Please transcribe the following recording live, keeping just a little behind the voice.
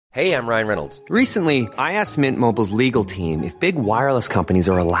Hey, I'm Ryan Reynolds. Recently, I asked Mint Mobile's legal team if big wireless companies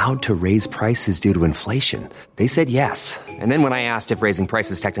are allowed to raise prices due to inflation. They said yes. And then when I asked if raising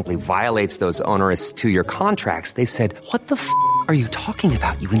prices technically violates those onerous two-year contracts, they said, "What the f*** are you talking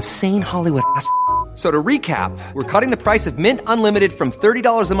about, you insane Hollywood ass?" So to recap, we're cutting the price of Mint Unlimited from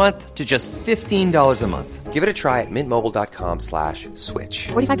 $30 a month to just $15 a month. Give it a try at mintmobile.com/switch.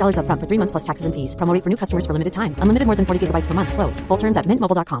 $45 up front for 3 months plus taxes and fees. Promo rate for new customers for limited time. Unlimited more than 40 gigabytes per month. Slows full terms at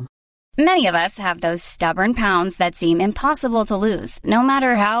mintmobile.com. Many of us have those stubborn pounds that seem impossible to lose, no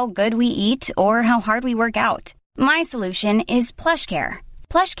matter how good we eat or how hard we work out. My solution is PlushCare.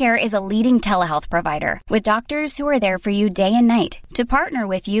 PlushCare is a leading telehealth provider with doctors who are there for you day and night to partner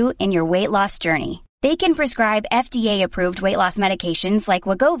with you in your weight loss journey. They can prescribe FDA-approved weight loss medications like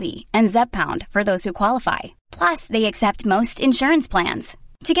Wegovy and Zepbound for those who qualify. Plus, they accept most insurance plans.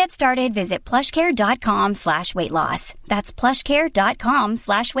 To get started, visit plushcare.com/weightloss. That's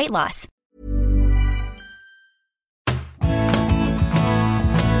plushcare.com/weightloss.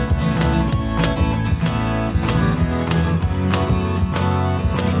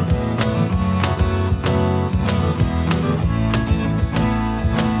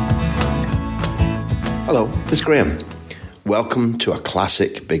 Hello, this is Graham. Welcome to a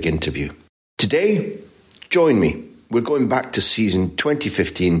classic big interview. Today, join me. We're going back to season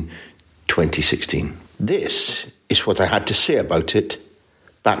 2015-2016. This is what I had to say about it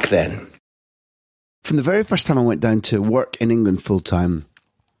back then. From the very first time I went down to work in England full-time,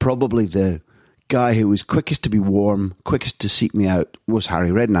 probably the guy who was quickest to be warm, quickest to seek me out was Harry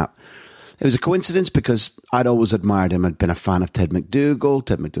Redknapp. It was a coincidence because I'd always admired him. I'd been a fan of Ted McDougall.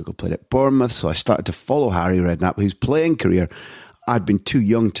 Ted McDougall played at Bournemouth, so I started to follow Harry Redknapp, whose playing career I'd been too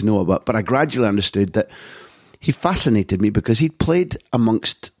young to know about, but I gradually understood that he fascinated me because he'd played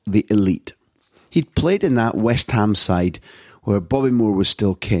amongst the elite. He'd played in that West Ham side where Bobby Moore was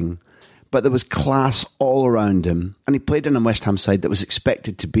still king, but there was class all around him. And he played in a West Ham side that was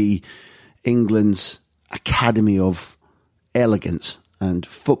expected to be England's academy of elegance and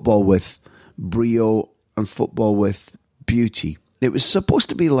football with brio and football with beauty. It was supposed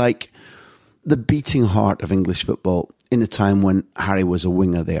to be like the beating heart of English football in the time when Harry was a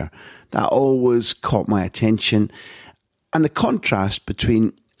winger there. That always caught my attention. And the contrast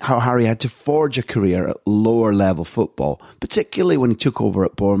between how Harry had to forge a career at lower level football, particularly when he took over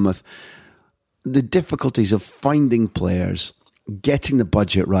at Bournemouth, the difficulties of finding players, getting the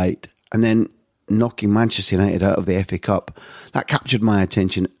budget right, and then knocking Manchester United out of the FA Cup, that captured my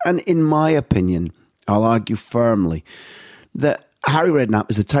attention. And in my opinion, I'll argue firmly that Harry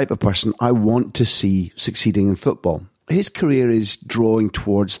Redknapp is the type of person I want to see succeeding in football. His career is drawing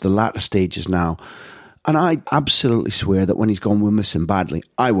towards the latter stages now, and I absolutely swear that when he's gone, we'll miss him badly.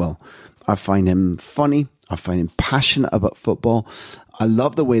 I will. I find him funny. I find him passionate about football. I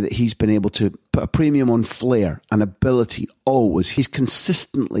love the way that he's been able to put a premium on flair and ability always. He's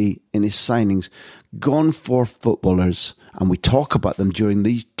consistently, in his signings, gone for footballers, and we talk about them during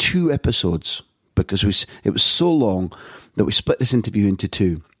these 2 episodes because it was so long that we split this interview into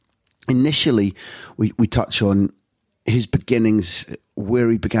 2. Initially, we touch on his beginnings, where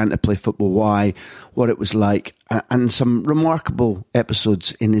he began to play football, why, what it was like, and some remarkable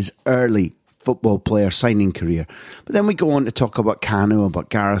episodes in his early football player signing career. But then we go on to talk about Cano, about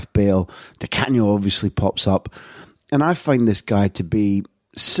Gareth Bale. Di Canio obviously pops up. And I find this guy to be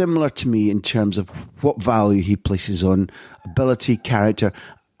similar to me in terms of what value he places on ability, character,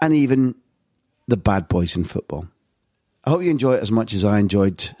 and even the bad boys in football. I hope you enjoy it as much as I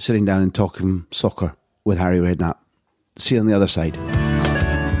enjoyed sitting down and talking soccer with Harry Redknapp. See you on the other side.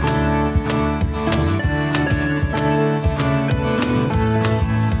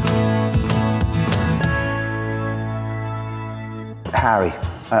 Harry,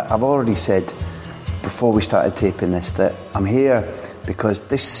 I've already said before we started taping this that I'm here because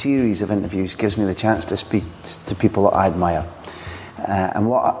this series of interviews gives me the chance to speak to people that I admire. And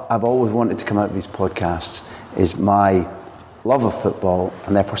what I've always wanted to come out of these podcasts is my love of football,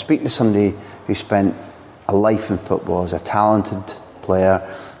 and therefore speaking to somebody who spent a life in football as a talented player,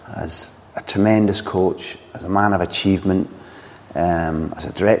 as a tremendous coach, as a man of achievement, as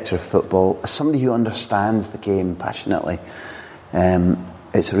a director of football, as somebody who understands the game passionately.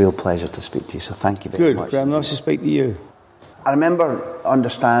 It's a real pleasure to speak to you, so thank you very much. Good, Graham, nice to speak to you. I remember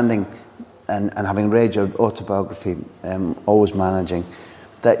understanding and having read your autobiography, Always Managing,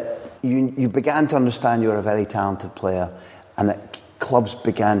 that you began to understand you were a very talented player and that clubs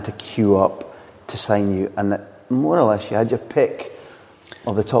began to queue up to sign you, and that more or less you had your pick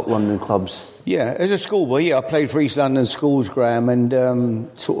of the top London clubs Yeah, as a schoolboy, I played for East London Schools, Graham, and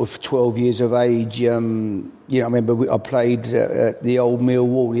sort of 12 years of age, I remember I played at the old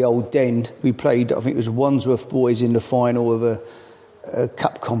Millwall, the old Den. We played, I think it was Wandsworth boys in the final of a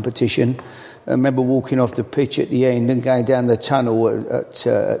cup competition. I remember walking off the pitch at the end and going down the tunnel at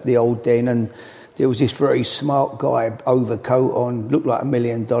the old Den, and there was this very smart guy, overcoat on, looked like $1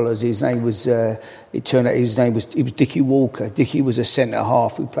 million. His name was, it turned out he was Dickie Walker. Dickie was a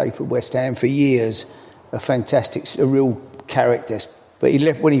centre-half who played for West Ham for years. A real character. But he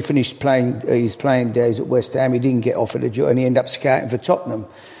left when he finished playing his playing days at West Ham. He didn't get offered a job, and he ended up scouting for Tottenham.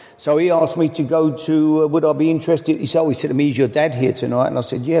 So he asked me to go to, would I be interested? He said to me, is your dad here tonight? And I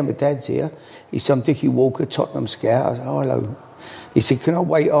said, yeah, my dad's here. He said, I'm Dickie Walker, Tottenham scout. I said, oh, hello. He said, can I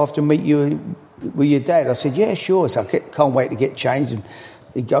wait after meet you with your dad? I said, yeah, sure. So I can't wait to get changed. And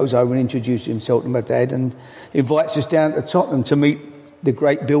he goes over and introduces himself to my dad and invites us down to Tottenham to meet the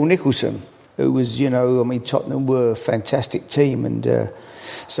great Bill Nicholson, who was, Tottenham were a fantastic team. And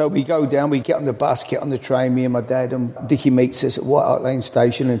so we go down, we get on the bus, get on the train, me and my dad, and Dickie meets us at White Hart Lane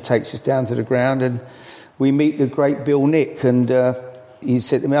Station and takes us down to the ground, and we meet the great Bill Nick, and he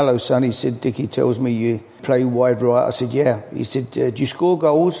said to me, hello, son. He said, Dickie tells me you play wide right. I said, yeah. He said, do you score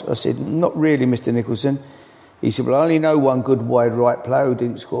goals? I said, not really, Mr. Nicholson. He said, well, I only know one good wide right player who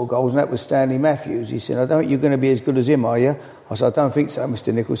didn't score goals, and that was Stanley Matthews. He said, I don't think you're going to be as good as him, are you? I said, I don't think so,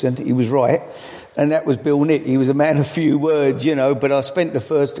 Mr. Nicholson. He was right. And that was Bill Nick. He was a man of few words, but I spent the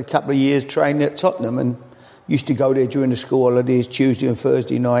first couple of years training at Tottenham and used to go there during the school holidays, Tuesday and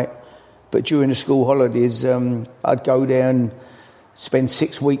Thursday night. But during the school holidays, I'd go there and spend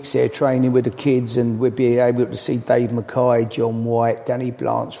 6 weeks there training with the kids, and we'd be able to see Dave Mackay, John White, Danny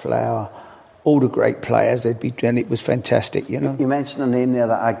Blanchflower, all the great players. And it was fantastic, You mentioned a name there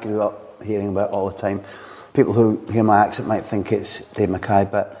that I grew up hearing about all the time. People who hear my accent might think it's Dave Mackay,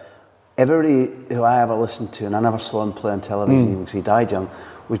 but everybody who I ever listened to, and I never saw him play on television because he died young,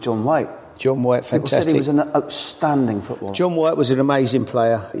 was John White. John White, fantastic. People said he was an outstanding footballer. John White was an amazing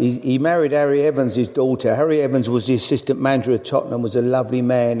player. He married Harry Evans, his daughter. Harry Evans was the assistant manager at Tottenham, was a lovely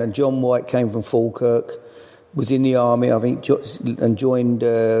man, and John White came from Falkirk, was in the army, I think, and joined,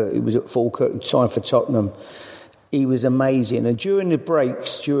 he was at Falkirk and signed for Tottenham. He was amazing. And during the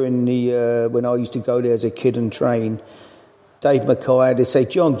breaks, when I used to go there as a kid and train, Dave Mackay, they'd say,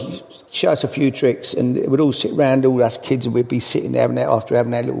 John, show us a few tricks. And we'd all sit round, all us kids, and we'd be sitting there after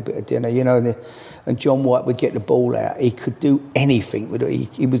having a little bit of dinner, and John White would get the ball out. He could do anything with it.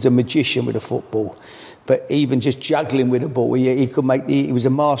 He was a magician with the football. But even just juggling with the ball, he was a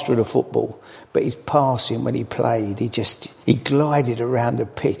master of the football. But his passing when he played, he glided around the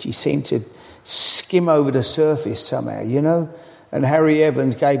pitch. He seemed to skim over the surface somehow, And Harry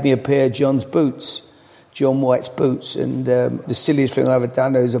Evans gave me a pair of John White's boots, and the silliest thing I ever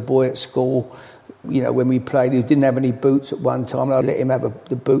done as a boy at school, when we played, he didn't have any boots at one time, and I let him have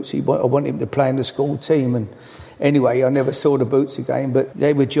the boots. I wanted him to play in the school team, and anyway, I never saw the boots again, but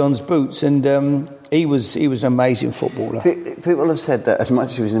they were John's boots, and he was an amazing footballer. People have said that as much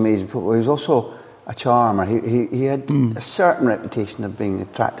as he was an amazing footballer, he was also a charmer. He had a certain reputation of being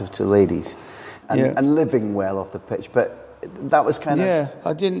attractive to ladies and living well off the pitch, but that was kind of... Yeah,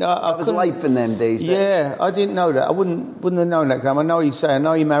 I didn't... That was life in them days. Yeah, I didn't know that. I wouldn't have known that, Graham. I know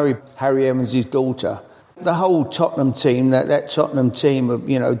he married Harry Evans, his daughter. The whole Tottenham team, that Tottenham team,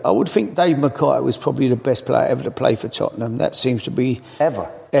 I would think Dave Mackay was probably the best player ever to play for Tottenham. That seems to be...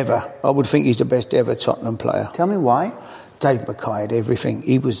 Ever? I would think he's the best ever Tottenham player. Tell me why. Dave Mackay had everything.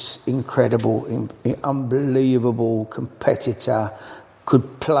 He was incredible, unbelievable competitor,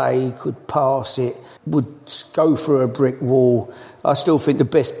 could play, could pass it, would go through a brick wall. I still think the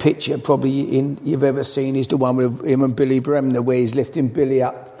best picture probably you've ever seen is the one with him and Billy Bremner, where he's lifting Billy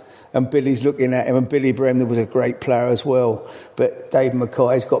up and Billy's looking at him, and Billy Bremner was a great player as well. But Dave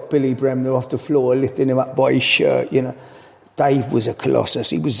Mackay's got Billy Bremner off the floor, lifting him up by his shirt, Dave was a colossus.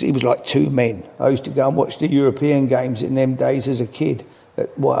 He was like two men. I used to go and watch the European games in them days as a kid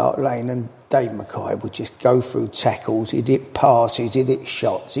at White Hart Lane, and Dave Mackay would just go through tackles, he'd hit passes, he'd hit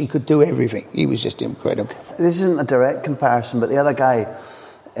shots, he could do everything. He was just incredible. This isn't a direct comparison, but the other guy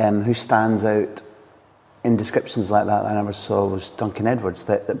who stands out in descriptions like that I never saw was Duncan Edwards.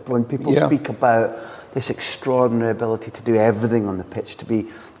 That when people speak about this extraordinary ability to do everything on the pitch, to be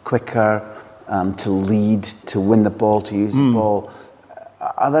quicker, to lead, to win the ball, to use the ball,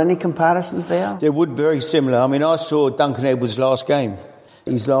 are there any comparisons there? They would be very similar. I mean, I saw Duncan Edwards' last game.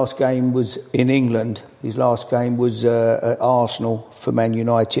 His last game was in England. His last game was at Arsenal for Man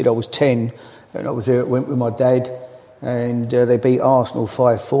United. I was 10, and I was there. Went with my dad, and they beat Arsenal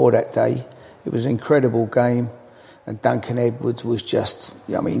 5-4 that day. It was an incredible game. And Duncan Edwards was just,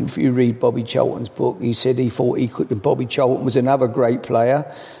 I mean, if you read Bobby Charlton's book, he said he thought he could. Bobby Charlton was another great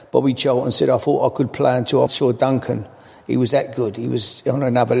player. Bobby Charlton said, I thought I could play until I saw Duncan. He was that good. He was on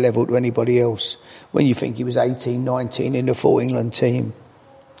another level to anybody else. When you think he was 18, 19 in the full England team.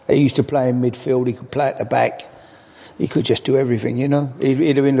 He used to play in midfield. He could play at the back. He could just do everything, you know.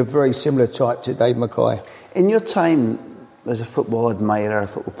 He'd have been a very similar type to Dave Mackay. In your time as a football admirer,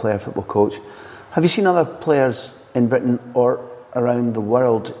 football player, football coach, have you seen other players in Britain or around the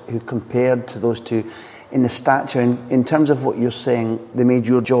world who compared to those two in the stature, in terms of what you're saying, they made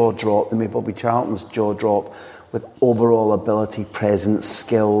your jaw drop, they made Bobby Charlton's jaw drop with overall ability, presence,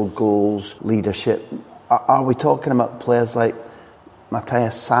 skill, goals, leadership? Are we talking about players like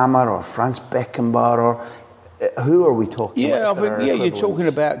Matthias Sammer or Franz Beckenbauer, or who are we talking about? I think, you're talking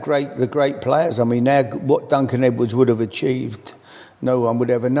about the great players. I mean, now what Duncan Edwards would have achieved, no one would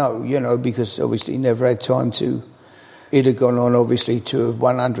ever know, you know, because obviously he never had time to. He'd have gone on, obviously, to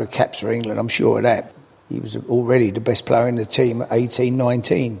 100 caps for England, I'm sure of that. He was already the best player in the team at 18,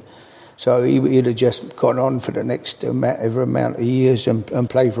 19. So he'd have just gone on for the next ever amount of years and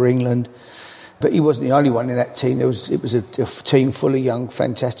played for England. But he wasn't the only one in that team. It was a team full of young,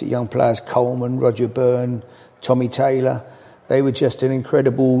 fantastic young players. Coleman, Roger Byrne, Tommy Taylor. They were just an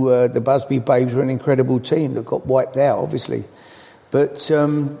incredible... the Busby Babes were an incredible team that got wiped out, obviously. But,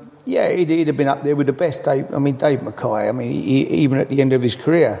 he'd have been up there with the best. Dave Mackay, I mean, even at the end of his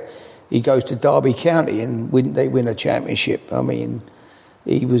career, he goes to Derby County and they win a championship. I mean,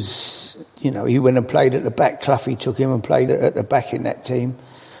 he was... You know, he went and played at the back. Cloughie took him and played at the back in that team.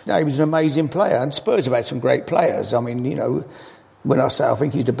 No, he was an amazing player, and Spurs have had some great players. I mean, you know, when I say I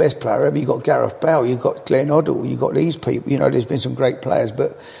think he's the best player ever, you've got Gareth Bale, you've got Glenn Hoddle, you've got these people. You know, there's been some great players,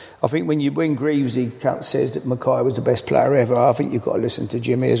 but I think when Greavesy says that Mackay was the best player ever, I think you've got to listen to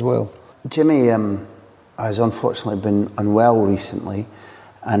Jimmy as well. Jimmy has unfortunately been unwell recently,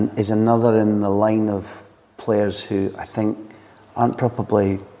 and is another in the line of players who I think aren't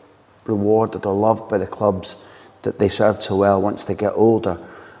probably rewarded or loved by the clubs that they served so well once they get older.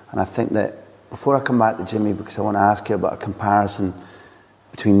 And I think that before I come back to Jimmy, because I want to ask you about a comparison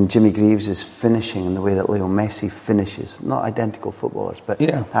between Jimmy Greaves' finishing and the way that Leo Messi finishes. Not identical footballers, but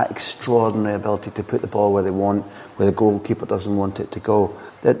that extraordinary ability to put the ball where they want, where the goalkeeper doesn't want it to go.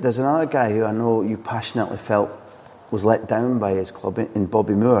 There's another guy who I know you passionately felt was let down by his club in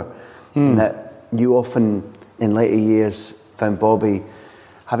Bobby Moore. And that you often, in later years, found Bobby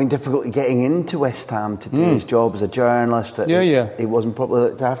having difficulty getting into West Ham to do his job as a journalist. He wasn't properly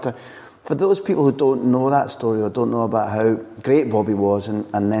looked after. For those people who don't know that story or don't know about how great Bobby was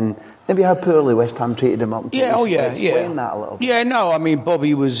and then maybe how poorly West Ham treated him up until explain that a little bit. Yeah, no, I mean,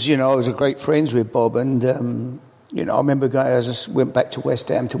 Bobby was, you know, I was a great friends with Bob, and, you know, I remember going, as I went back to West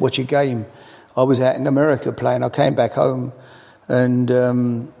Ham to watch a game. I was out in America playing. I came back home and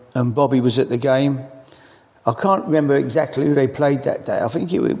Bobby was at the game. I can't remember exactly who they played that day. I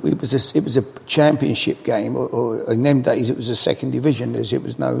think it was a championship game, or in them days it was a second division, as it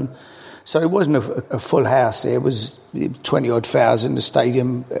was known. So it wasn't a full house there. It was 20-odd thousand. The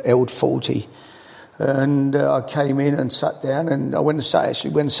stadium held 40. And I came in and sat down, and I went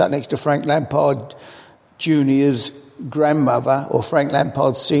and sat next to Frank Lampard Jr.'s grandmother, or Frank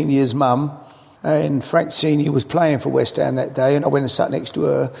Lampard Sr.'s mum. And Frank Senior was playing for West Ham that day, and I went and sat next to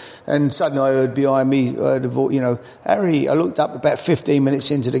her, and suddenly I heard behind me, Harry. I looked up about 15 minutes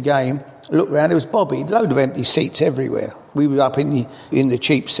into the game, I looked around, there was Bobby, load of empty seats everywhere. We were up in the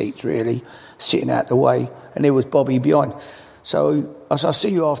cheap seats, really, sitting out the way, and there was Bobby behind. So I said, I'll see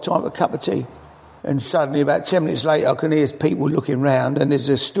you half time for a cup of tea. And suddenly, about 10 minutes later, I can hear people looking round, and there's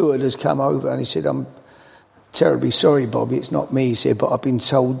a steward has come over, and he said, I'm terribly sorry, Bobby, it's not me, he said, but I've been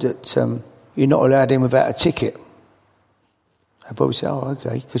told that... you're not allowed in without a ticket. And Bobby said, oh,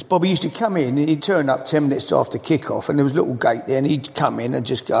 okay. Because Bobby used to come in, and he'd turn up 10 minutes after kick-off, and there was a little gate there, and he'd come in and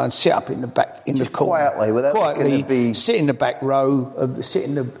just go and sit up in the back, in just the corner. Quietly, sit in the back row, sit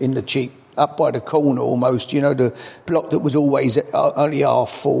in the cheap, up by the corner almost, you know, the block that was always only half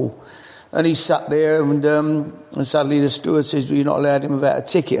full. And he sat there, and suddenly the steward says, well, you're not allowed in without a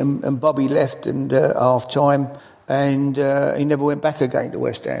ticket. And Bobby left, and half-time... And he never went back again to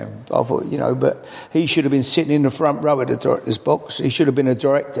West Ham. I thought, you know, but he should have been sitting in the front row of the director's box. He should have been a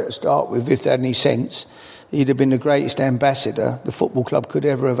director to start with, if they had any sense. He'd have been the greatest ambassador the football club could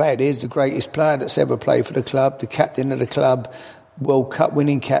ever have had. He's the greatest player that's ever played for the club, the captain of the club, World Cup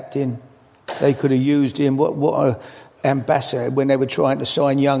winning captain. They could have used him. What an ambassador when they were trying to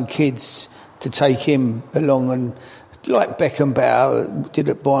sign young kids to take him along and like Beckenbauer did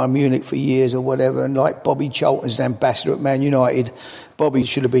at Bayern Munich for years or whatever, and like Bobby Charlton's an ambassador at Man United. Bobby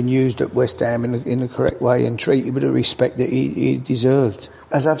should have been used at West Ham in the correct way and treated with the respect that he deserved.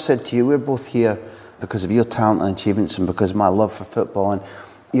 As I've said to you, we're both here because of your talent and achievements and because of my love for football, and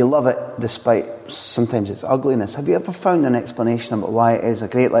you love it despite sometimes its ugliness. Have you ever found an explanation about why it is a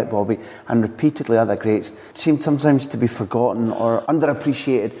great like Bobby and repeatedly other greats seem sometimes to be forgotten or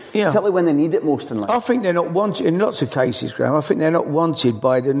underappreciated, particularly when they need it most in life? I think they're not wanted in lots of cases, Graham. I think they're not wanted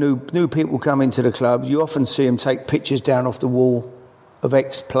by the new people coming to the club. You often see them take pictures down off the wall of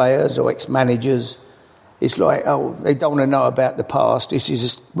ex-players or ex-managers. It's like, oh, they don't want to know about the past. This is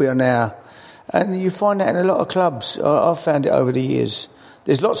just, we are now. And you find that in a lot of clubs. I've found it over the years.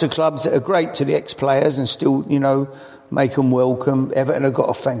 There's lots of clubs that are great to the ex-players and still, make them welcome. Everton have got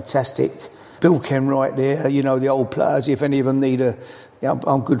a fantastic Bill Kenwright there, the old players. If any of them need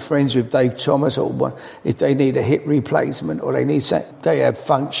I'm good friends with Dave Thomas, or if they need a hip replacement or they have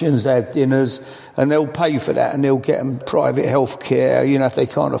functions, they have dinners, and they'll pay for that and they'll get them private health care, if they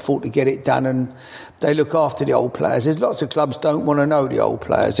can't afford to get it done, and they look after the old players. There's lots of clubs don't want to know the old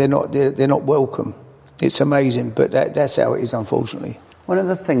players. They're not welcome. It's amazing, but that's how it is, unfortunately. One of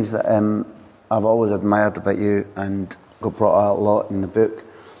the things that I've always admired about you and got brought out a lot in the book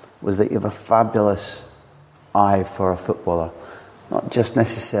was that you have a fabulous eye for a footballer. Not just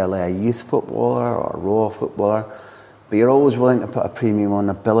necessarily a youth footballer or a raw footballer, but you're always willing to put a premium on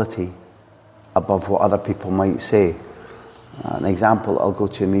ability above what other people might say. An example I'll go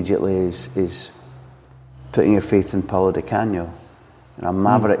to immediately is putting your faith in Paulo Di Canio, a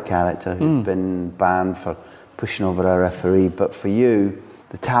maverick character who's been banned for pushing over a referee, but for you,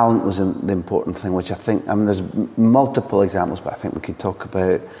 the talent was the important thing, which I think, there's multiple examples, but I think we could talk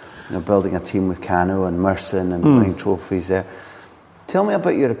about, building a team with Cano and Merson and winning trophies there. Tell me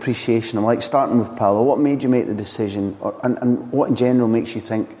about your appreciation, starting with Paulo, what made you make the decision, and what in general makes you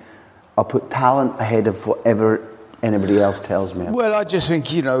think, I'll put talent ahead of whatever anybody else tells me? Well, I just think,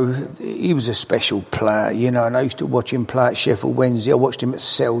 he was a special player, and I used to watch him play at Sheffield Wednesday. I watched him at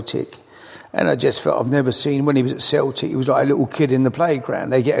Celtic. And I just felt I've never seen, when he was at Celtic, he was like a little kid in the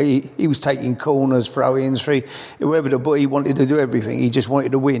playground. He was taking corners, throw-ins, whoever the boy, he wanted to do everything. He just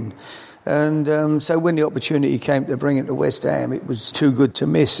wanted to win. And so when the opportunity came to bring him to West Ham, it was too good to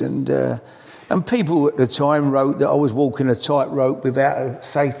miss. And people at the time wrote that I was walking a tightrope without a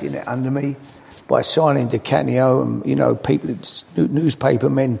safety net under me by signing Di Canio. And, people, newspaper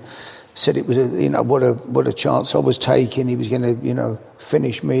men said it was what a chance I was taking. He was going to,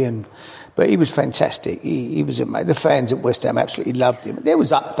 finish me. But he was fantastic. He was amazing. The fans at West Ham absolutely loved him. There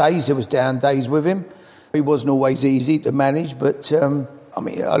was up days, there was down days with him. He wasn't always easy to manage, but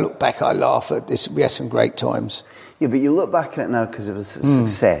I look back, I laugh at this. We had some great times. Yeah, but you look back at it now because it was a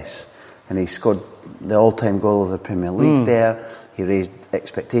success, and he scored the all-time goal of the Premier League there. He raised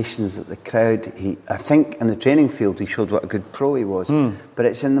expectations at the crowd. I think in the training field he showed what a good pro he was. But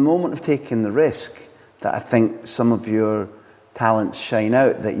it's in the moment of taking the risk that I think some of your talents shine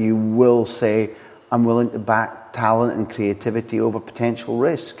out, that you will say, I'm willing to back talent and creativity over potential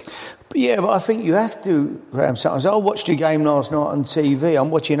risk. But I think you have to, Graham. Sometimes I watched a game last night on TV.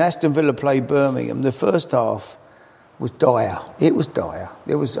 I'm watching Aston Villa play Birmingham. The first half was dire. It was dire.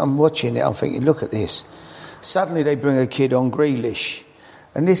 I'm watching it, I'm thinking, look at this. Suddenly they bring a kid on, Grealish,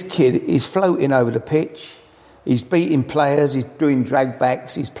 and this kid is floating over the pitch. He's beating players, he's doing drag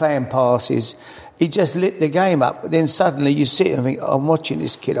backs, he's playing passes. He just lit the game up. But then suddenly you sit and think, I'm watching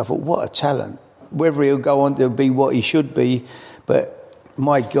this kid. I thought, what a talent. Whether he'll go on to be what he should be, but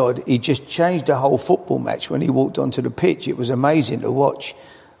my God, he just changed the whole football match when he walked onto the pitch. It was amazing to watch.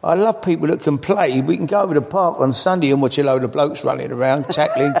 I love people that can play. We can go over the park on Sunday and watch a load of blokes running around,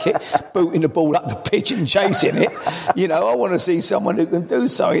 tackling, booting the ball up the pitch and chasing it. I want to see someone who can do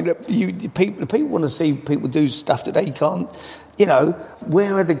something. People want to see people do stuff that they can't.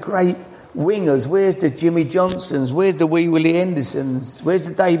 Where are the great wingers? Where's the Jimmy Johnsons? Where's the Wee Willie Hendersons? Where's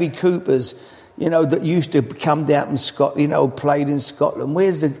the Davy Coopers? That used to come down from Scotland, played in Scotland.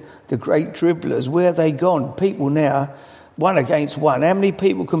 Where's the great dribblers? Where are they gone? People now, 1 against 1. How many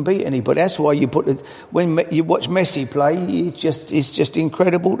people can beat anybody? That's why when you watch Messi play, it's just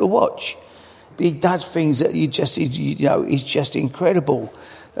incredible to watch. He does things that he's just incredible.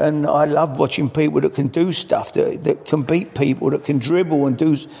 And I love watching people that can do stuff, that can beat people, that can dribble and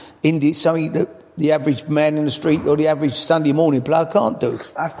do something that the average man in the street or the average Sunday morning player can't do.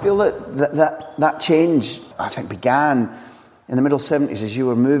 I feel that change, I think, began in the middle 70s as you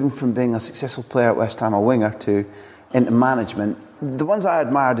were moving from being a successful player at West Ham, a winger, into management. The ones I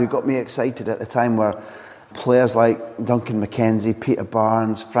admired who got me excited at the time were players like Duncan McKenzie, Peter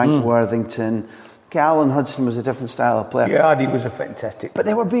Barnes, Frank Worthington, Alan Hudson was a different style of player. Yeah, Huddy was a fantastic. But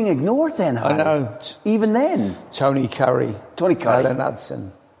they were being ignored then, Harry. I know. Even then. Tony Curry. Alan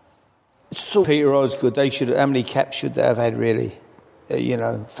Hudson. So Peter Osgood. How many caps should they have had, really?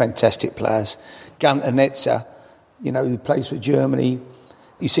 Fantastic players. Gunter Netzer, who plays for Germany.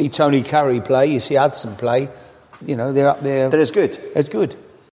 You see Tony Curry play, you see Hudson play. They're up there. They're as good. As good.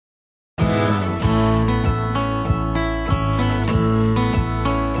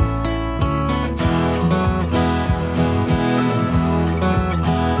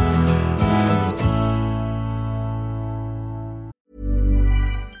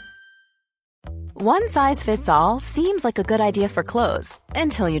 One size fits all seems like a good idea for clothes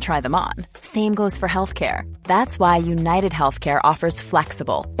until you try them on. Same goes for healthcare. That's why United Healthcare offers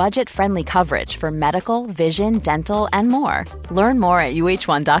flexible, budget-friendly coverage for medical, vision, dental, and more. Learn more at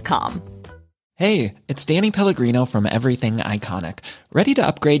uh1.com. Hey, it's Danny Pellegrino from Everything Iconic. Ready to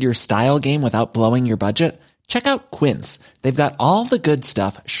upgrade your style game without blowing your budget? Check out Quince. They've got all the good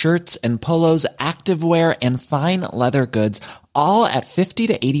stuff, shirts and polos, activewear, and fine leather goods, all at 50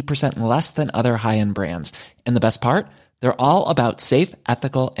 to 80% less than other high-end brands. And the best part? They're all about safe,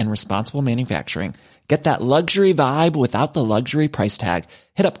 ethical, and responsible manufacturing. Get that luxury vibe without the luxury price tag.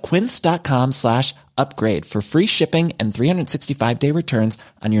 Hit up quince.com/upgrade for free shipping and 365-day returns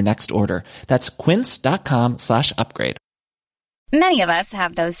on your next order. That's quince.com/upgrade. Many of us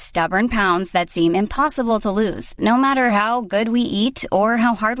have those stubborn pounds that seem impossible to lose, no matter how good we eat or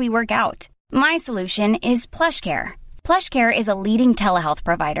how hard we work out. My solution is PlushCare. PlushCare is a leading telehealth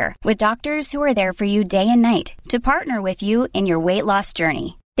provider with doctors who are there for you day and night to partner with you in your weight loss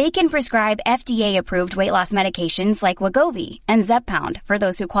journey. They can prescribe FDA-approved weight loss medications like Wegovy and Zepbound for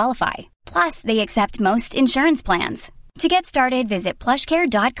those who qualify. Plus, they accept most insurance plans. To get started, visit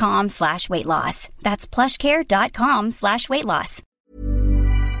plushcare.com/weightloss. That's plushcare.com/weightloss.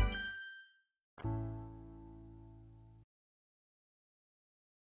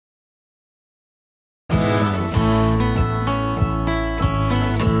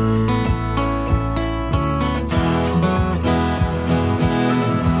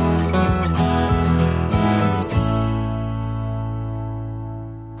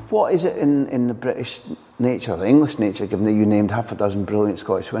 What is it in the British nature, the English nature, given that you named half a dozen brilliant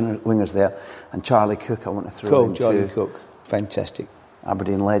Scottish wingers there, and Charlie Cook, I want to throw in Charlie too. Cook, fantastic.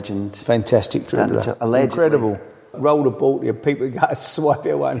 Aberdeen legend. Fantastic dribbler. Incredible. Roll the ball to you, people got to swipe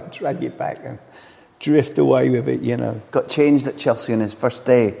it away and drag it back and drift away with it, Got changed at Chelsea on his first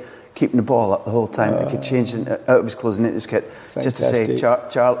day, keeping the ball up the whole time. He could change out of his clothes and into his kit, just to say,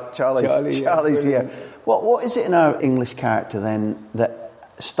 Charlie's here. What is it in our English character then that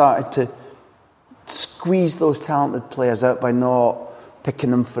started to squeeze those talented players out by not picking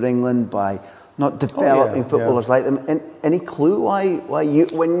them for England, by not developing footballers like them? Any clue why you,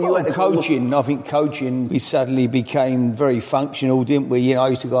 when you went to coaching? I think coaching, we suddenly became very functional, didn't we? I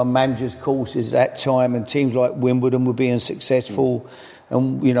used to go on managers' courses at that time, and teams like Wimbledon were being successful,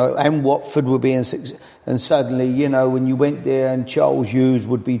 and Watford were being successful. And suddenly, when you went there and Charles Hughes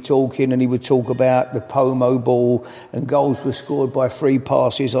would be talking and he would talk about the Pomo ball and goals were scored by 3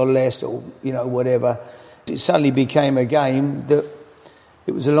 passes or less or, whatever. It suddenly became a game that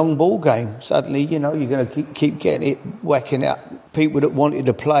it was a long ball game. Suddenly, you're going to keep getting it, whacking out. People that wanted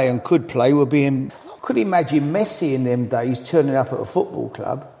to play and could play were being... I could imagine Messi in them days turning up at a football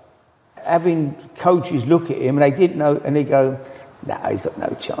club, having coaches look at him and they didn't know, and they go... No, he's got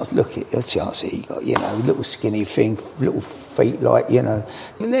no chance. Look at the chance he got, little skinny thing, little feet And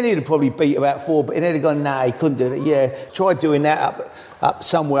then he'd have probably beat about 4, but then he'd have gone, no, he couldn't do it. Yeah, try doing that up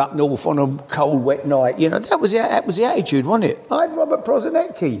somewhere up north on a cold, wet night. That was the attitude, wasn't it? I had Robert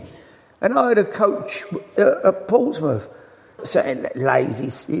Prosinecki, and I had a coach at Portsmouth saying,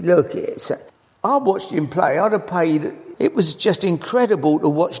 lazy, look at it. So I watched him play. I'd have paid... It was just incredible to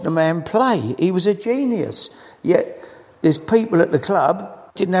watch the man play. He was a genius. Yet... there's people at the club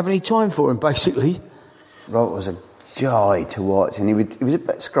didn't have any time for him, basically. Robert was a joy to watch, and he was a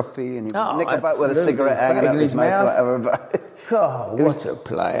bit scruffy, and he would nick about with a cigarette hanging out of his mouth, or whatever. God, what a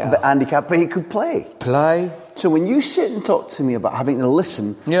player! But handicapped, but he could play. So when you sit and talk to me about having to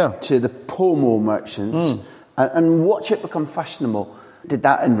listen to the Pomo merchants and watch it become fashionable, did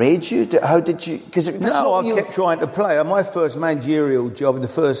that enrage you? How did you... I kept trying to play. My first managerial job, the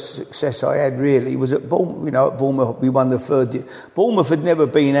first success I had really was at Bournemouth. At Bournemouth we won the 3rd... Bournemouth had never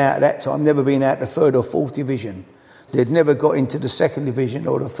been out at that time, never been out the 3rd or 4th division. They'd never got into the 2nd division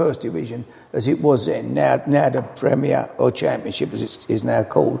or the 1st division as it was then. Now the Premier or Championship as it is now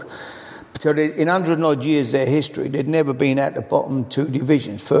called. So in 100 and odd years their history, they'd never been at the bottom 2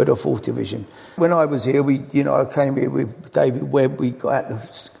 divisions, 3rd or 4th division. When I was here, I came here with David Webb, we got out the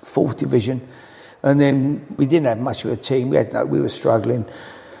 4th division, And then we didn't have much of a team. We were struggling.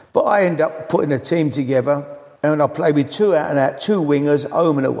 But I ended up putting a team together, and I played with two out-and-out, two wingers,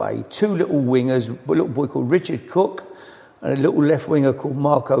 home and away, two little wingers, a little boy called Richard Cook, and a little left winger called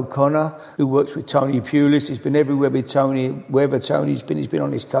Mark O'Connor, who works with Tony Pulis. He's been everywhere with Tony. Wherever Tony's been, he's been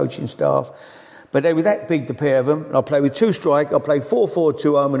on his coaching staff. But they were that big, the pair of them. And I played with two strike. I played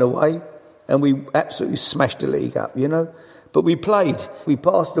 4-4-2 home and away, and we absolutely smashed the league up, you know. But we played. We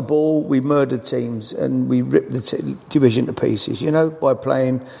passed the ball, we murdered teams, and we ripped the division to pieces, you know, by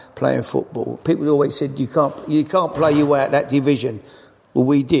playing football. People always said, you can't play your way out that division. Well,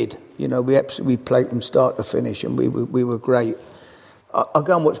 we did. You know, we absolutely played from start to finish, and we were great. I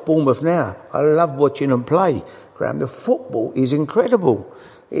go and watch Bournemouth now. I love watching them play, Graham. The football is incredible.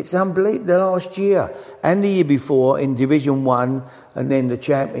 It's unbelievable. The last year and the year before in Division 1 and then the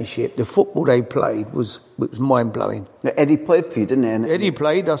Championship, the football they played was mind-blowing. Eddie played for you, didn't he? Eddie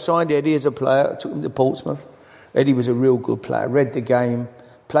played. I signed Eddie as a player. I took him to Portsmouth. Eddie was a real good player. Read the game,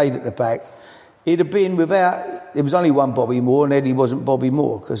 played at the back. He'd have been without... There was only one Bobby Moore, and Eddie wasn't Bobby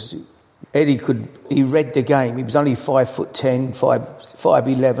Moore, because he read the game. He was only 5'10",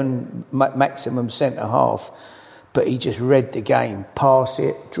 5'11", maximum centre-half. But he just read the game. Pass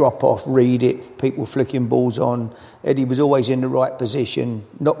it, drop off, read it, people flicking balls on. Eddie was always in the right position,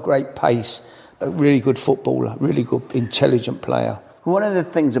 not great pace, a really good footballer, really good, intelligent player. One of the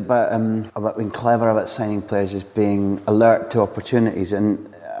things about being clever about signing players is being alert to opportunities, and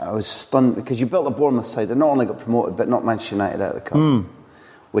I was stunned because you built a Bournemouth side that not only got promoted but knocked Manchester United out of the cup,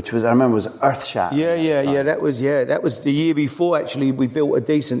 which was, I remember, was earth-shattering. Yeah. That was the year before. Actually, we built a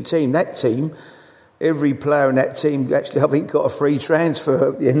decent team. That team, every player in that team actually, I think, got a free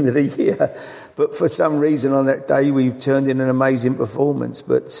transfer at the end of the year. But for some reason on that day, we turned in an amazing performance.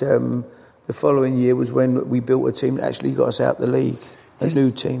 But the following year was when we built a team that actually got us out the league.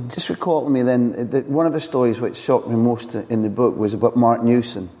 New team. Just recall to me then, that one of the stories which shocked me most in the book was about Mark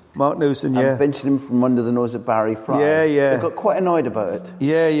Newson. Mark Newson, yeah. And benching him from under the nose of Barry Fry. Yeah. They got quite annoyed about it.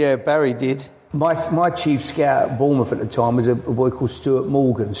 Yeah, Barry did. My chief scout at Bournemouth at the time was a boy called Stuart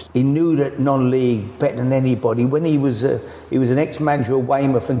Morgan. He knew that non-league better than anybody. When he was an ex-manager of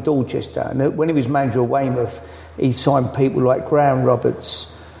Weymouth and Dorchester, and when he was manager of Weymouth, he signed people like Graham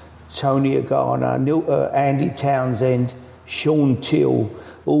Roberts, Tony Agana, Andy Townsend, Sean Till,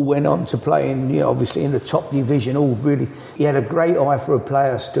 all went on to play in, obviously in the top division. He had a great eye for a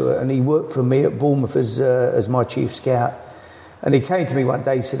player, Stuart, and he worked for me at Bournemouth as my chief scout. And he came to me one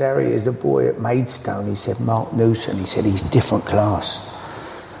day, he said, Harry, there's a boy at Maidstone. He said, Mark Newson. He said, he's different class,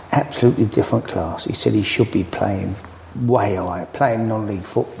 absolutely different class. He said he should be playing way higher, playing non-league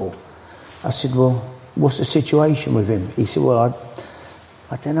football. I said, well, what's the situation with him? He said, well,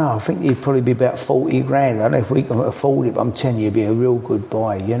 I don't know, I think he'd probably be about 40 grand. I don't know if we can afford it, but I'm telling you, it'd be a real good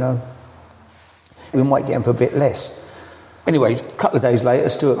buy, We might get him for a bit less. Anyway, a couple of days later,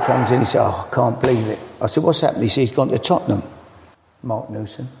 Stuart comes in, he said, I can't believe it. I said, what's happened? He said, he's gone to Tottenham. Mark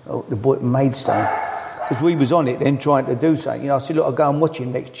Newson, the boy at Maidstone. Because we was on it then trying to do something. I said, look, I'll go and watch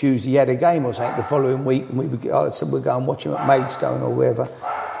him next Tuesday. He had a game or something the following week, and I said, we'll go and watch him at Maidstone or wherever.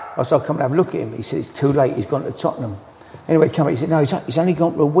 I said, I'll come and have a look at him. He said, it's too late, he's gone to Tottenham. Anyway, he said, no, he's only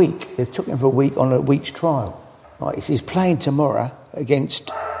gone for a week. They've took him for a week on a week's trial. Right, he said, he's playing tomorrow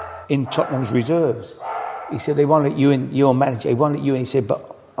in Tottenham's reserves. He said, they won't let you in, your manager, they won't let you in. He said,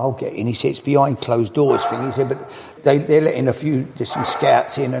 but I'll get in. He said, it's behind closed doors thing. He said, but they're letting there's some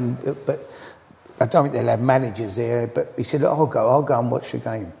scouts in, but I don't think they'll have managers there. But he said, I'll go and watch the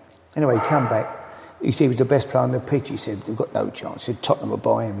game. Anyway, he come back. He said he was the best player on the pitch. He said, they've got no chance. He said, Tottenham will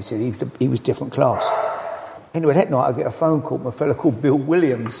buy him. He said, he was different class. Anyway, that night I get a phone call from a fella called Bill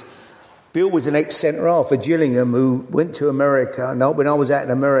Williams. Bill was an ex-centre-half for Gillingham who went to America. And when I was out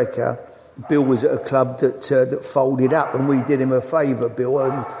in America, Bill was at a club that folded up, and we did him a favour, Bill,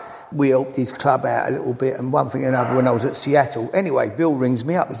 and we helped his club out a little bit, and one thing and another when I was at Seattle. Anyway, Bill rings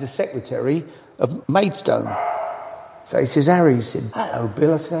me up. He's the secretary of Maidstone. So he says, Harry, he said, hello,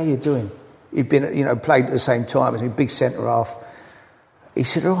 Bill. I said, how you doing? He'd been, played at the same time as me, big centre-half. He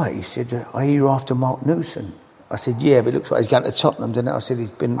said, all right. He said, I hear you're after Mark Newson. I said, yeah, but it looks like he's going to Tottenham, doesn't it? I said,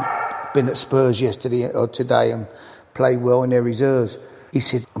 he's been at Spurs yesterday or today and played well in their reserves. He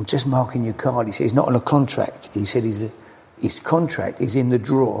said, I'm just marking your card. He said, he's not on a contract. He said, his contract is in the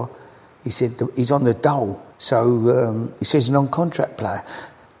drawer. He said, he's on the dole. So he says, he's a non-contract player.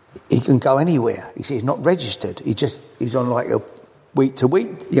 He can go anywhere. He said, he's not registered. He's on like a week to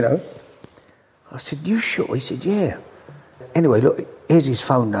week, I said, you sure? He said, yeah. Anyway, look, here's his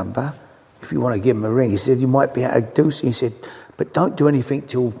phone number. If you want to give him a ring. He said, you might be able to do something. He said, but don't do anything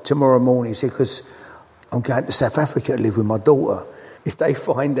till tomorrow morning. He said, because I'm going to South Africa to live with my daughter. if they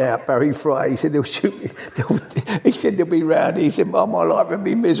find out Barry Fry, he said, they'll shoot me. He said, they'll be round. He said, my life will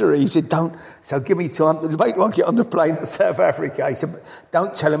be misery. He said, don't. So give me time to make one get on the plane to South Africa. He said,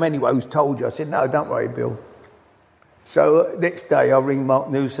 don't tell him anyway who's told you. I said, no, don't worry, Bill. So next day I ring Mark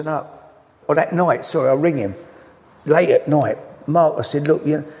Newson up. Or that night, sorry, I ring him. Late at night. Mark, I said, look,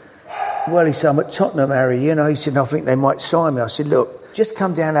 well, he said, I'm at Tottenham, Harry. He said, I think they might sign me. I said, look, just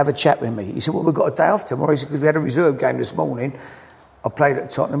come down and have a chat with me. He said, well, we've got a day off tomorrow. He said, because we had a reserve game this morning. I played at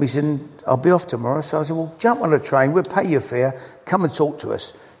Tottenham. He said, I'll be off tomorrow. So I said, well, jump on the train. We'll pay your fare. Come and talk to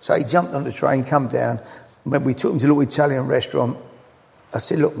us. So he jumped on the train, come down. When we took him to a little Italian restaurant, I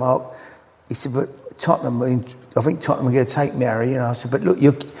said, look, Mark. He said, but Tottenham, I think Tottenham are going to take me, Harry. I said, but look,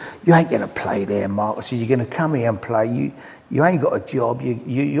 you ain't going to play there, Mark. I said, you're going to come here and play. You ain't got a job.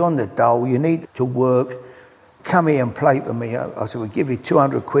 You're on the dole. You need to work. Come here and play for me. I said, we'll give you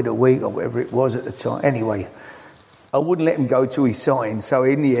 200 quid a week or whatever it was at the time. Anyway, I wouldn't let him go till he signed. So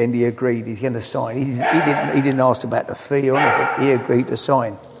in the end, he agreed he's going to sign. He didn't ask about the fee or anything. He agreed to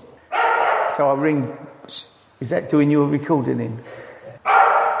sign. So I ring. Is that doing your recording in?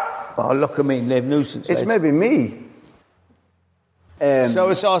 I'll lock him in. They're nuisance. It's maybe me. So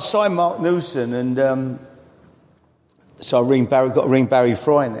I signed Mark Newson, and so I ring Barry. Got to ring Barry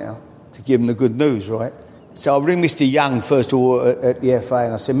Fry now to give him the good news, right? So I ring Mr. Young first of all at the FA,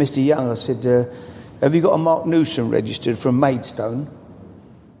 and I said, Mr. Young, I said, have you got a Mark Newson registered from Maidstone?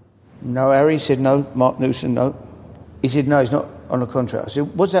 No, Harry. He said, no. Mark Newson, no. He said, no, he's not on a contract. I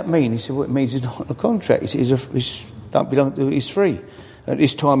said, what does that mean? He said, well, it means he's not on a contract. He said, he's free. At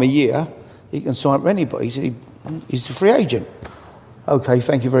this time of year, he can sign for anybody. He said, he's a free agent. Okay,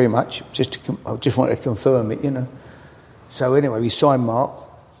 thank you very much. I just wanted to confirm it, So anyway, we signed Mark.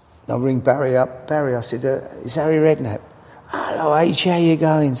 I ring Barry up. Barry, I said, it's Harry Redknapp. Hello, H, how you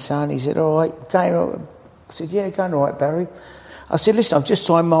going, son? He said, all right, going all right. I said, yeah, going all right, Barry. I said, listen, I've just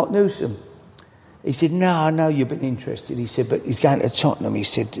signed Mark Newson. He said, no, I know you've been interested. He said, but he's going to Tottenham. He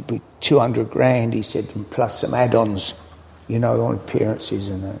said, it'd be 200 grand. He said, and plus some add-ons, on appearances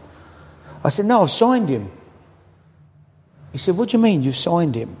and that. I said, no, I've signed him. He said, what do you mean you've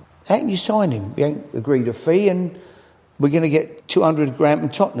signed him? How can you sign him? We ain't agreed a fee and we're going to get 200 grand from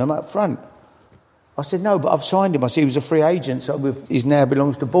Tottenham up front. I said, no, but I've signed him. I said, he was a free agent, so he now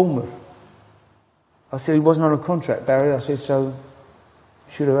belongs to Bournemouth. I said, he wasn't on a contract, Barry. I said, so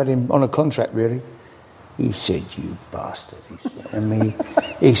should have had him on a contract, really. He said, you bastard.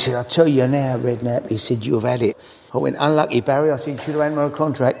 He said, I tell you now, Redknapp, he said, you've had it. I went, unlucky, Barry. I said, you should have had him on a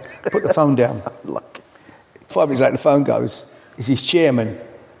contract. Put the phone down. 5 minutes later, the phone goes. It's his chairman.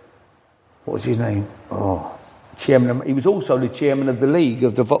 What's his name? Chairman. He was also the chairman of the league,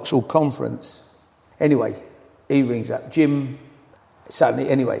 of the Vauxhall Conference. Anyway, he rings up. Jim, suddenly,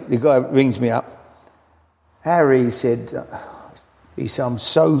 anyway, the guy rings me up. Harry said, I'm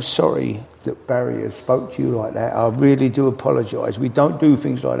so sorry that Barry has spoke to you like that. I really do apologise. We don't do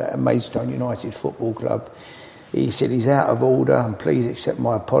things like that at Maidstone United Football Club. He said, he's out of order and please accept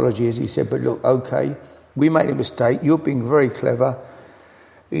my apologies. He said, but look, okay, we made a mistake. You're being very clever.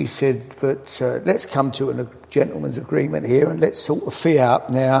 He said, but let's come to a gentleman's agreement here and let's sort of fee out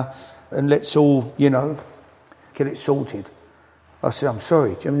now and let's all, get it sorted. I said, I'm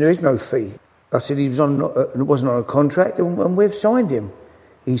sorry, Jim, there is no fee. I said, he wasn't on a contract and we've signed him.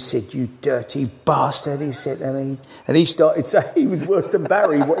 He said, you dirty bastard, he said to me. And he started saying he was worse than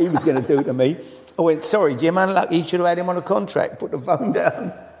Barry, what he was going to do to me. I went, sorry, Jim, unlucky, you should have had him on a contract. Put the phone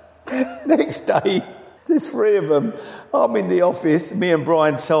down. Next day, there's 3 of them. I'm in the office, me and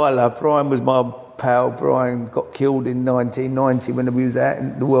Brian Tyler. Brian was my pal. Brian got killed in 1990 when we was out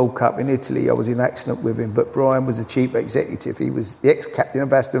in the World Cup in Italy. I was in accident with him, but Brian was a chief executive. He was the ex-captain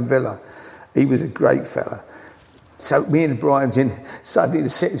of Aston Villa. He was a great fella. So me and Brian's in, suddenly the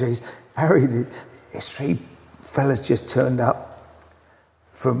secretary's, Harry, there's 3 fellas just turned up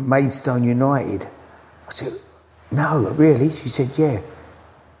from Maidstone United. I said, no, really? She said, yeah.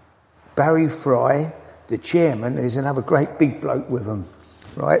 Barry Fry, the chairman, there's another great big bloke with them,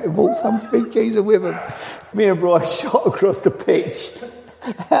 right? They brought some big geezer with them. Me and Brian shot across the pitch.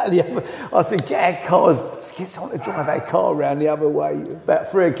 Out the other, I said, get someone to drive our car around the other way.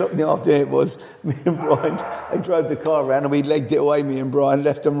 About 3 o'clock in the afternoon it was. Me and Brian, they drove the car around and we legged it away, me and Brian,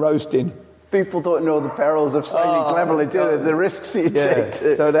 left them roasting. People don't know the perils of signing cleverly, do they? The risks you take.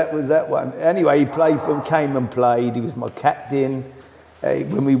 So that was that one. Anyway, he came and played. He was my captain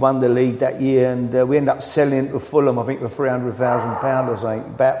when we won the league that year, and we ended up selling him to Fulham, I think, for £300,000 or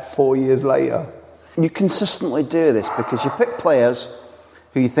something, about 4 years later. You consistently do this because you pick players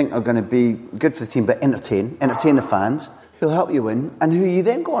who you think are going to be good for the team but entertain the fans. who'll help you win, and who you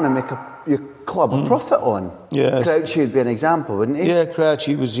then go on and make your club a profit on. Yeah. Crouchy would be an example, wouldn't he? Yeah,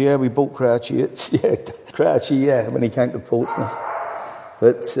 Crouchy was, we bought Crouchy. Crouchy, when he came to Portsmouth.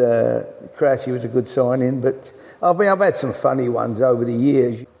 But Crouchy was a good signing. But I've had some funny ones over the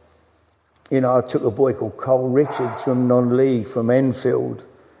years. You know, I took a boy called Cole Richards from non-league, from Enfield.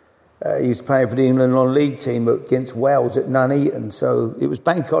 He was playing for the England non-league team against Wales at Nuneaton. So it was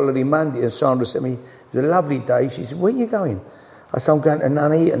Bank Holiday Monday, and Sandra said to me, it was a lovely day. She said, where are you going? I said, I'm going to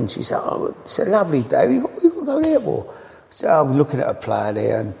Nuneaton. She said, oh, it's a lovely day. You got to go there for? So I was looking at a player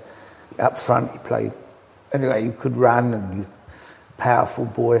there, and up front he played. Anyway, you could run, and you powerful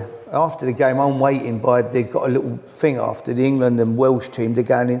boy. After the game, I'm waiting they've got a little thing after the England and Welsh team. They're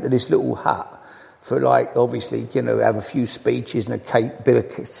going into this little hut for, like, obviously, you know, have a few speeches and a cake,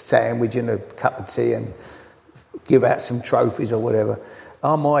 bit of sandwich and a cup of tea and give out some trophies or whatever.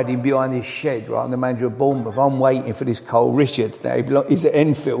 I'm hiding behind this shed, right? I'm the manager of Bournemouth. I'm waiting for this Cole Richards now. He's at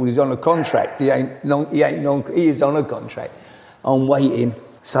Enfield. He's on a contract. He is on a contract. I'm waiting.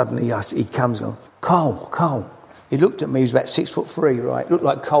 Suddenly, he comes on. Cole. He looked at me. He was about 6'3", right? Looked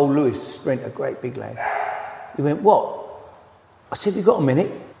like Cole Lewis, sprinter, great big lad. He went, what? I said, have you got a minute?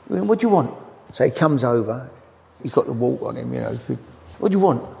 He went, what do you want? So he comes over. He's got the walk on him, you know. What do you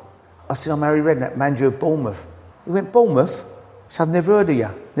want? I said, I'm Harry Redknapp, manager of Bournemouth. He went, Bournemouth? I said, I've never heard of you.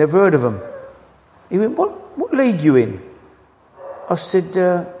 Never heard of them. He went, what league you in? I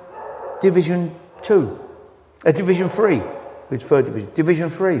said, Division 2. Division 3. It's third division. Division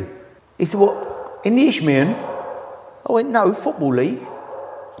 3. He said, what, in the Isthmian? I went, no, Football League.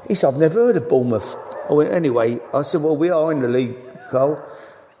 He said, I've never heard of Bournemouth. I went, anyway. I said, well, we are in the league, Cole.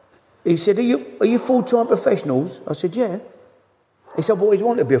 He said, are you full-time professionals? I said, yeah. He said, I've always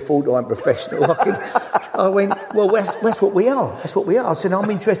wanted to be a full-time professional. I went, well, that's what we are. That's what we are. I said, I'm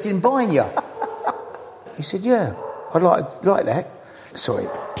interested in buying you. He said, yeah, I'd like that. Sorry,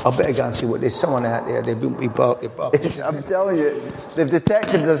 I better go and see what there's someone out there. They wouldn't be barking. I'm telling you, they've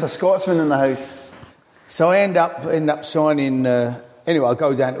detected there's a Scotsman in the house. So I end up signing. Anyway, I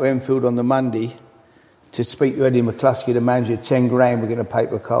go down to Enfield on the Monday to speak to Eddie McCluskey, the manager. 10 grand we're going to pay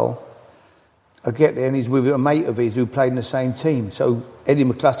for Cole. I get there and he's with a mate of his who played in the same team. So Eddie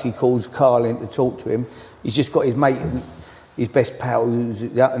McCluskey calls Carl in to talk to him. He's just got his mate, his best pal, who's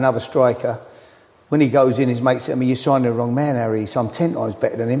another striker. When he goes in, his mate said to me, you're signing the wrong man, Harry. So I'm 10 times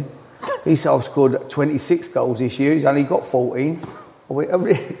better than him. He said, I've scored 26 goals this year. He's only got 14. I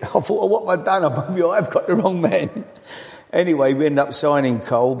thought, what have I done? I've got the wrong man. Anyway, we ended up signing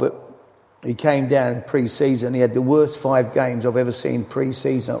Cole, but he came down in pre-season. He had the worst 5 games I've ever seen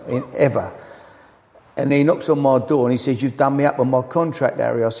pre-season, ever. And he knocks on my door and he says, you've done me up on my contract,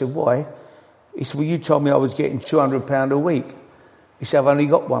 Harry. I said, why? He said, well, you told me I was getting £200 a week. He said, I've only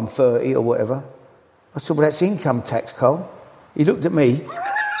got 130 or whatever. I said, well, that's income tax, Cole. He looked at me.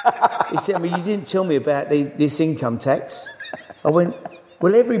 He said, well, you didn't tell me about this income tax. I went,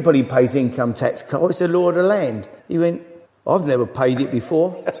 well, everybody pays income tax, Cole. It's the law of the land. He went, I've never paid it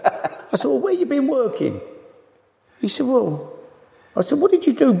before. I said, well, where you been working? He said, well, I said, what did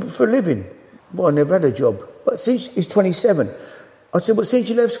you do for a living? Well, I never had a job. But since he's 27. I said, well, since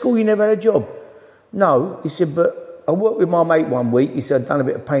you left school, you never had a job? No. He said, but I worked with my mate one week. He said, I'd done a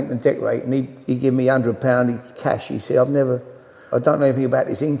bit of paint and decorate, and he gave me £100 cash. He said, I don't know anything about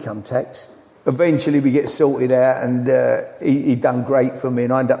this income tax. Eventually, we get sorted out, and he done great for me,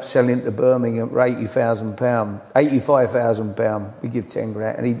 and I ended up selling it to Birmingham for £80,000, £85,000. We give 10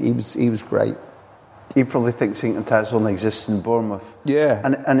 grand, and he was great. He probably thinks income tax only exists in Bournemouth. Yeah.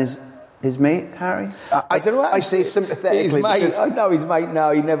 And his mate, Harry? I don't know. I say sympathetically. His mate, I know his mate.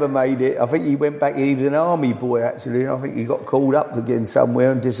 No, he never made it. I think he went back. He was an army boy, actually. I think he got called up again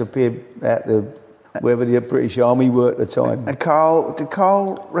somewhere and disappeared at wherever the British Army were at the time. And did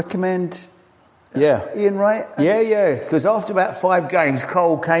Carl recommend Ian Wright? Yeah. Because after about 5 games,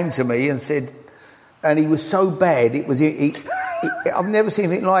 Cole came to me and said, and he was so bad. It was I've never seen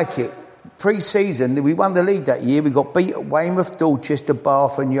anything like it. Pre-season, we won the league that year. We got beat at Weymouth, Dorchester,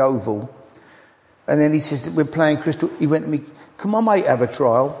 Bath and Yeovil. And then he says, we're playing Crystal. He went to me, can my mate have a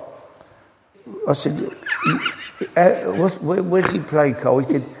trial? I said, where's he play, Cole? He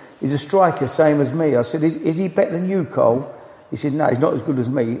said, he's a striker, same as me. I said, is he better than you, Cole? He said, no, he's not as good as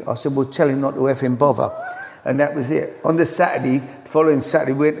me. I said, well, tell him not to effing bother. And that was it. On the following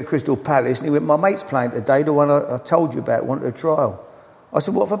Saturday, we went to Crystal Palace, and he went, my mate's playing today, the one I told you about, wanted a trial. I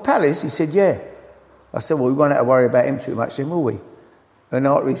said, what, for Palace? He said, yeah. I said, well, we won't have to worry about him too much then, will we? And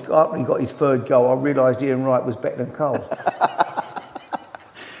after he got his 3rd goal, I realised Ian Wright was better than Cole.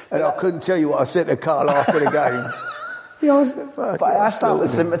 And I couldn't tell you what I said to Carl after the game. But I start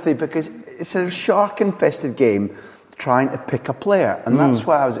with sympathy because it's a shark-infested game. trying to pick a player. And that's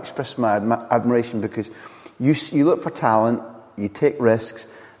why I was expressing my admiration, because you look for talent, you take risks,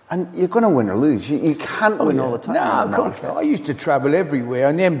 and you're going to win or lose. You can't win all the time. No, of course not. I used to travel everywhere.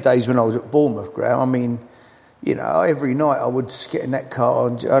 In them days when I was at Bournemouth, Graham, I mean, you know, every night I would get in that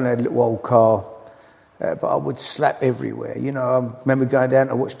car. I had a little old car, but I would slap everywhere. You know, I remember going down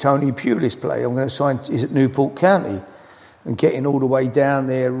to watch Tony Pulis play. I'm going to sign, he's at Newport County. And getting all the way down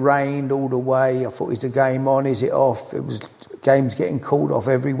there, rained all the way. I thought, is the game on? Is it off? It was games getting called off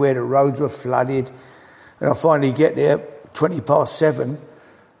everywhere. The roads were flooded. And I finally get there, 7:20,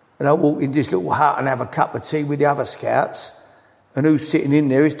 and I walk in this little hut and have a cup of tea with the other scouts. And who's sitting in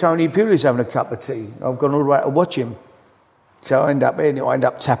there is Tony Pulis having a cup of tea. I've gone all the way to watch him. So I end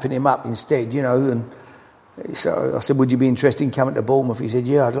up tapping him up instead, you know. And so I said, would you be interested in coming to Bournemouth? He said,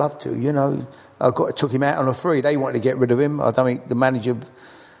 yeah, I'd love to, you know. Took him out on a free. They wanted to get rid of him. I don't think the manager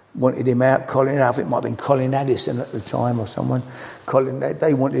wanted him out. I think it might have been Colin Addison at the time or someone.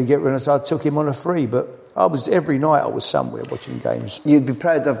 They wanted to get rid of him, so I took him on a free. But every night I was somewhere watching games. You'd be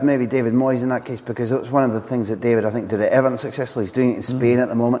proud of maybe David Moyes in that case, because it was one of the things that David, I think, did at Everton successfully. He's doing it in Spain at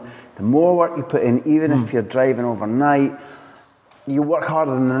the moment. The more work you put in, even if you're driving overnight, you work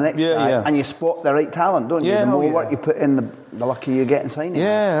harder than the next guy, and you spot the right talent, don't you? The more work you put in, the luckier you get in signing.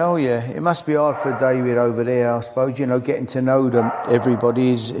 Yeah, It must be hard for David over there, I suppose. You know, getting to know them,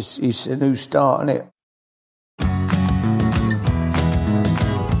 everybody is a new start, isn't it?